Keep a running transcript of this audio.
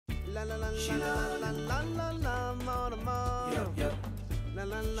She loves me. Yup, yup.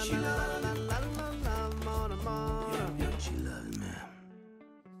 She loves me. Yup, yup. She loves me.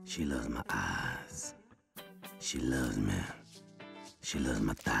 She loves my eyes. She loves me. She loves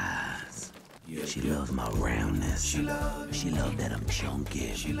my thighs. She loves my roundness. She loves that I'm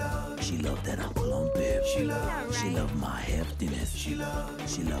chunky. She loves that I'm plumpy. She loves my heftiness. She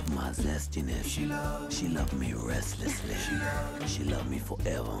loves my zestiness. She loves me restlessly. She loves me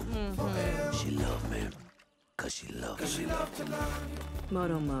forever. She loves me 'cause she loves me.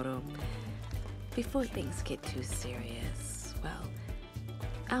 Moto, before things get too serious, well,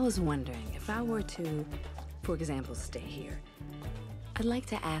 I was wondering if I were to, for example, stay here, I'd like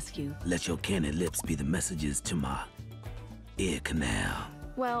to ask you... Let your candy lips be the messages to my ear canal.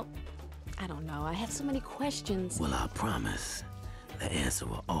 Well, I don't know. I have so many questions. Well, I promise the answer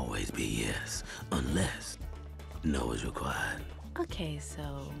will always be yes, unless no is required. Okay,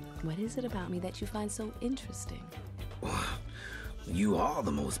 so what is it about me that you find so interesting? Well, you are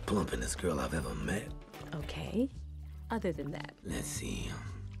the most plumpest girl I've ever met. Okay. Other than that. Let's see.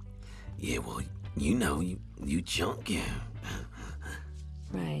 Yeah, well, you know, you chunky.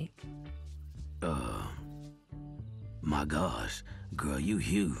 Right. My gosh, girl, you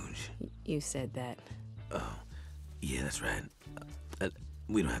huge. You said that. Oh, yeah, that's right.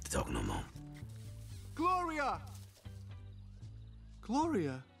 We don't have to talk no more. Gloria!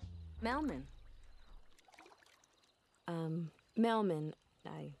 Gloria? Melman. Melman,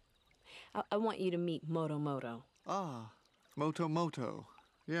 I want you to meet Moto. Ah, Moto.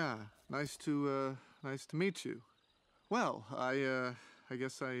 Yeah, nice to meet you. Well, I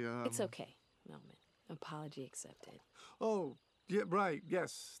guess It's okay, Melman. Apology accepted. Oh, yeah, right,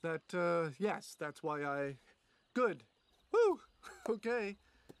 yes, that's why I... Good. Woo! Okay.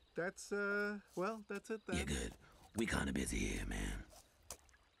 That's, well, that's it then. Yeah, good. We kinda busy here, man.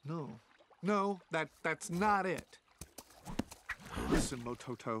 No, that's not it. Listen,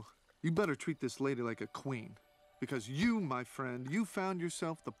 Mototo, you better treat this lady like a queen. Because you, my friend, you found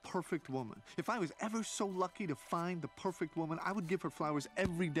yourself the perfect woman. If I was ever so lucky to find the perfect woman, I would give her flowers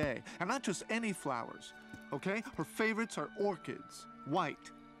every day. And not just any flowers, okay? Her favorites are orchids,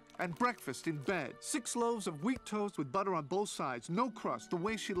 white, and breakfast in bed. 6 loaves of wheat toast with butter on both sides, no crust, the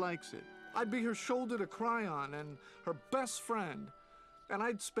way she likes it. I'd be her shoulder to cry on and her best friend. And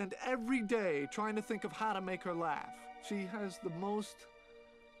I'd spend every day trying to think of how to make her laugh. She has the most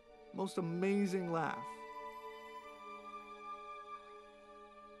amazing laugh.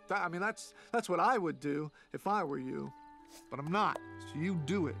 I mean, that's what I would do if I were you. But I'm not, so you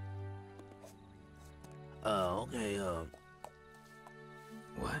do it. Okay,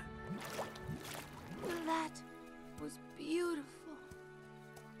 what? That was beautiful.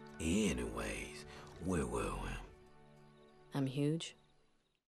 Anyways, where were we? I'm huge.